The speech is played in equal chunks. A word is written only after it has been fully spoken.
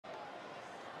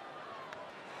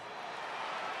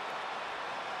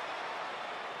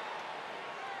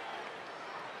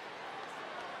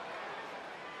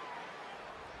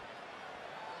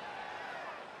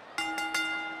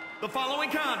The following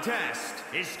contest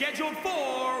is scheduled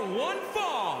for one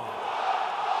fall.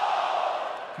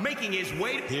 Making his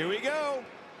way to... Here we go.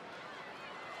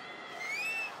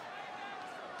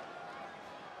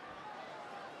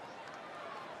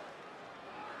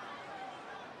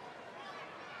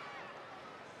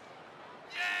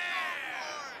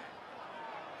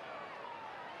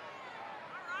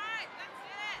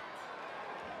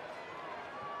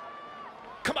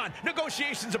 Come on,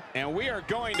 negotiations. And we are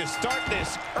going to start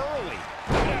this early.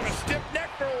 We're gonna have a stiff neck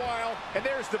for a while, and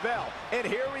there's the bell. And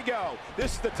here we go.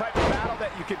 This is the type of battle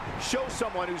that you can show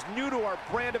someone who's new to our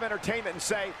brand of entertainment and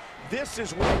say, this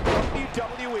is what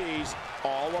WWE's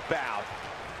all about.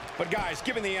 But guys,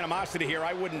 given the animosity here,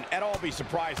 I wouldn't at all be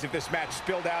surprised if this match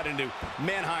spilled out into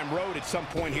Mannheim Road at some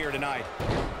point here tonight.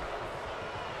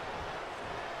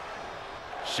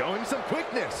 Showing some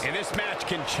quickness. And this match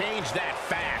can change that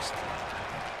fast.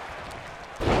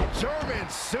 German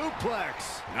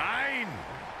suplex. 9.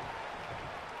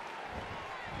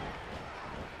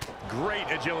 Great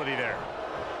agility there.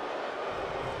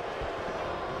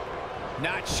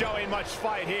 Not showing much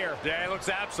fight here. Yeah, he looks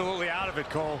absolutely out of it,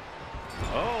 Cole.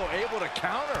 Oh, able to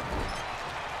counter.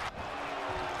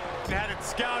 Had it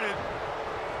scouted.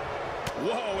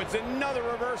 Whoa, it's another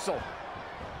reversal.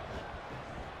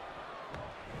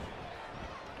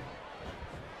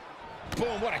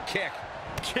 Boom, what a kick.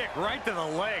 Kick right to the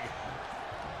leg.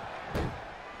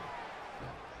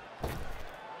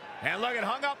 And look, it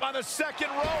hung up on the second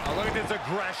rope. Oh, look at this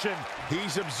aggression.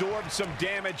 He's absorbed some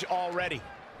damage already.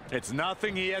 It's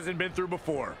nothing he hasn't been through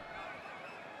before.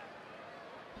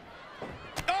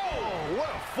 Oh, What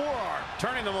a forearm.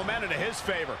 turning the momentum to his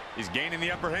favor. He's gaining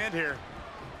the upper hand here.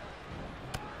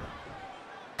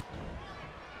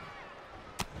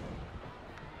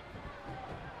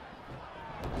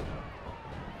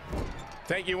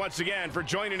 Thank you once again for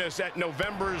joining us at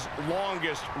November's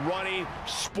longest running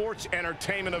sports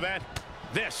entertainment event.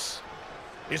 This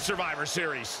is Survivor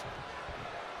Series.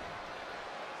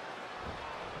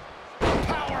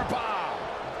 Powerbomb!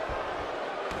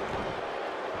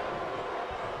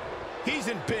 He's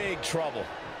in big trouble.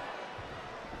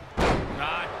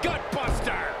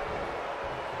 Gutbuster!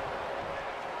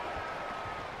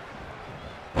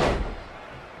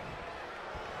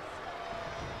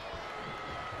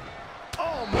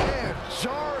 Oh, man.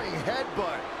 Jarring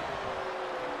headbutt.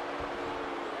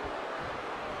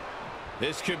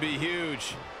 This could be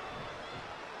huge.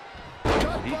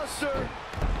 Gutbuster.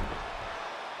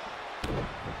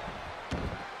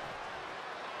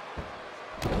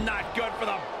 Not good for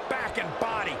the back and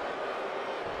body.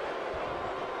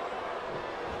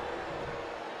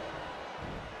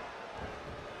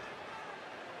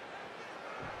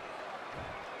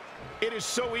 It is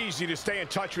so easy to stay in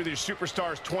touch with your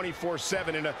superstars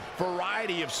 24/7 in a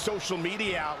variety of social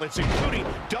media outlets, including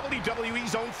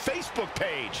WWE's own Facebook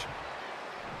page.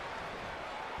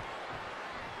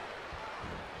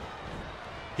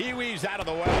 He weaves out of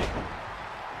the way.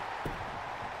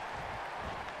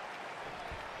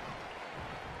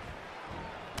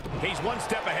 He's one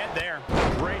step ahead there.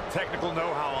 Great technical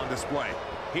know-how on display.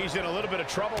 He's in a little bit of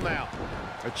trouble now.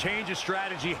 A change of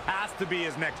strategy has to be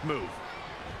his next move.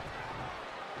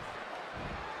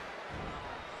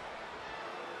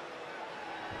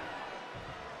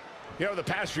 You know, the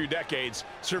past few decades,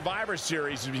 Survivor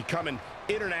Series has become an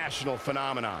international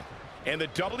phenomenon. And the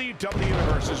WWE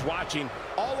Universe is watching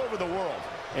all over the world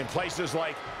in places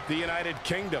like the United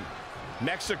Kingdom,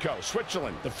 Mexico,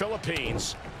 Switzerland, the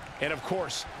Philippines, and of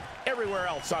course, everywhere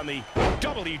else on the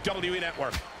WWE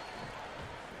Network.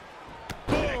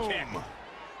 Boom! Kick.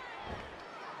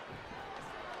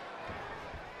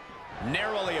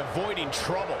 Narrowly avoiding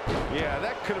trouble. Yeah,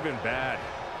 that could have been bad.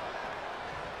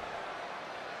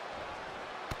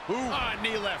 Ooh. Ah,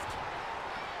 knee lift.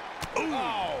 Ooh.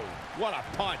 Oh, what a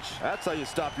punch. That's how you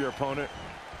stop your opponent.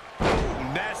 Ooh,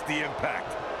 nasty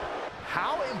impact.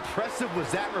 How impressive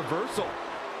was that reversal?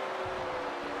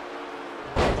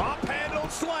 Pop handle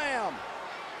slam.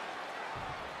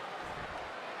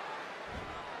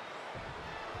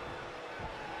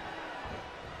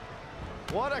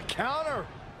 What a counter.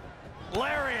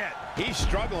 Lariat. He's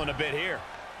struggling a bit here.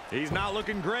 He's not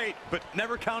looking great, but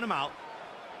never count him out.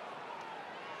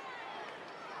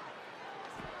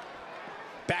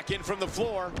 Back in from the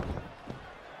floor.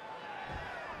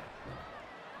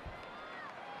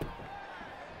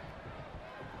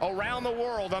 Around the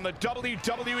world on the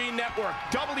WWE Network,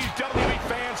 WWE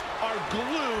fans are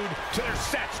glued to their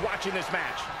sets watching this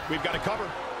match. We've got it covered.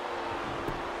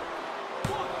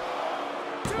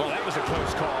 Well, that was a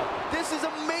close call. This is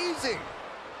amazing.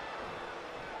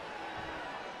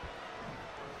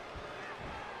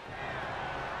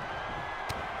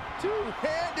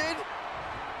 Two-handed.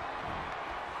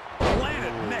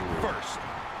 Planted neck first.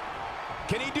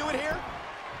 Can he do it here?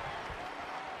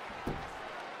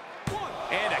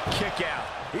 And a kick out.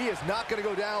 He is not going to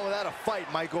go down without a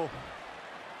fight, Michael.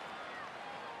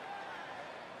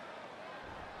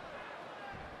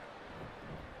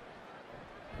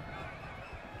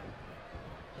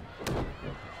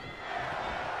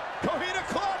 Kohina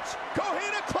clutch!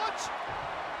 Kohina clutch!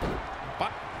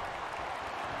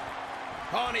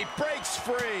 Oh, and he breaks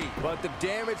free. But the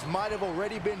damage might have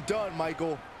already been done,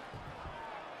 Michael.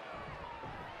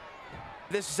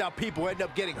 This is how people end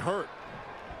up getting hurt.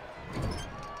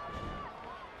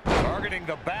 Targeting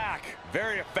the back.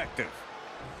 Very effective.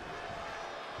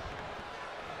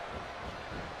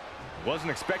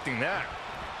 Wasn't expecting that.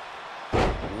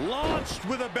 Launched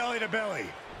with a belly-to-belly.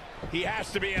 He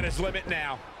has to be at his limit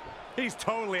now. He's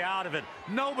totally out of it.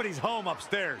 Nobody's home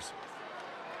upstairs.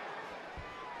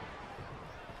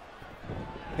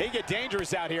 They get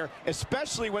dangerous out here,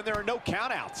 especially when there are no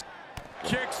countouts.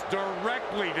 Kicks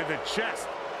directly to the chest.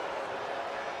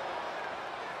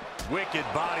 Wicked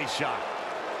body shot.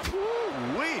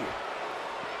 Woo-wee.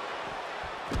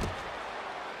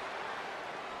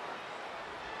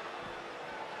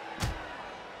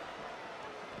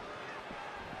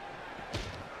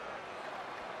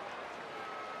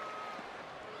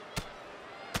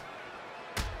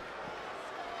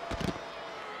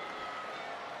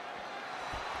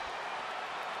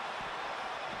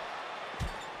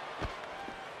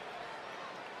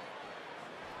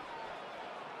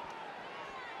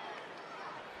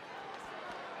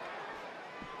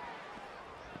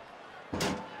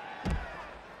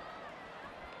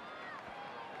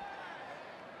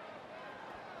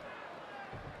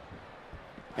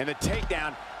 And the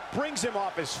takedown brings him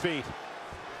off his feet.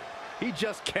 He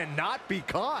just cannot be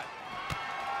caught.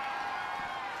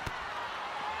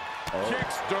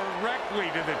 Kicks directly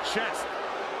to the chest.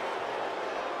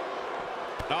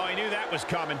 Oh, he knew that was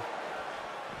coming.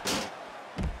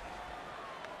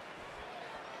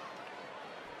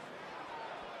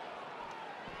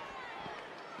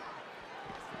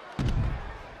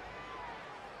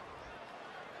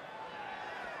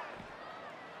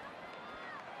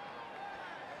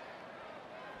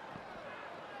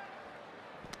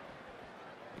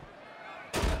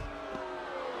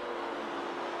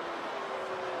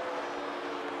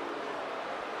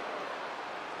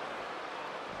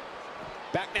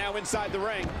 Back now inside the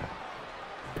ring.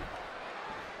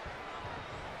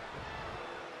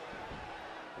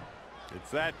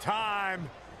 It's that time.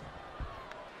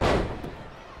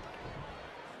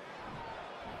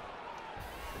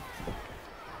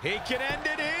 He can end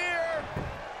it here.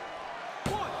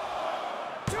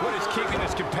 What is keeping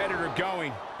this competitor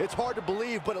going? It's hard to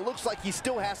believe, but it looks like he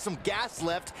still has some gas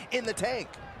left in the tank.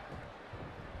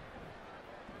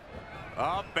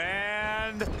 Up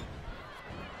and...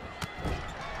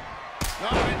 Oh,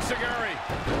 Enziguri.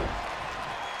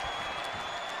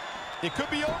 It could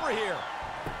be over here.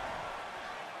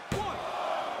 1,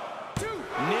 2.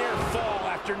 Near fall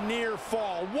after near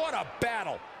fall. What a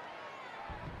battle.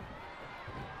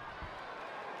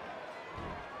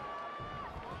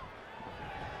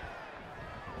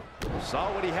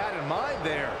 Saw what he had in mind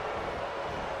there.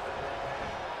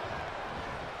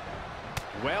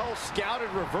 Well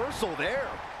scouted reversal there.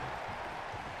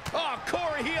 Oh,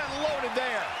 Corey, he unloaded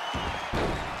there.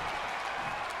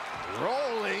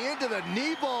 Rolling into the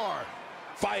knee bar.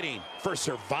 Fighting for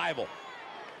survival.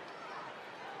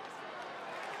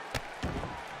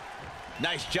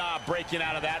 Nice job breaking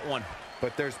out of that one.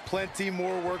 But there's plenty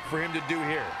more work for him to do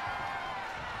here.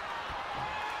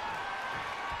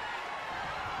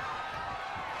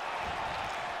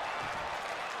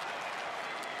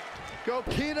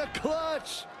 Kohina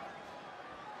clutch.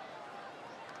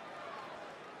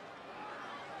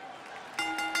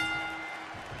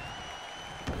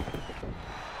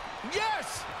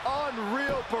 Yes!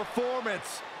 Unreal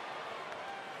performance.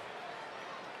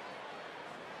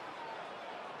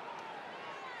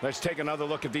 Let's take another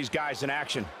look at these guys in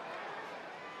action.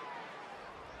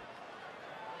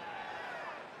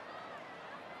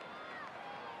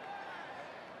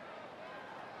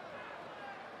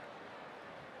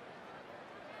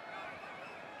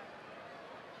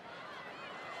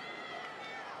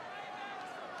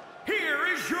 Here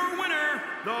is your winner,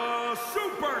 the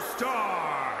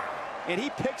Superstar. And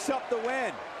he picks up the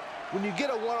win. When you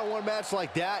get a one-on-one match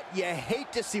like that, you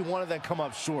hate to see one of them come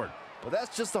up short. But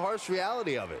that's just the harsh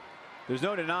reality of it. There's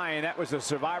no denying that was a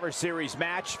Survivor Series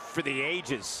match for the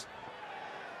ages.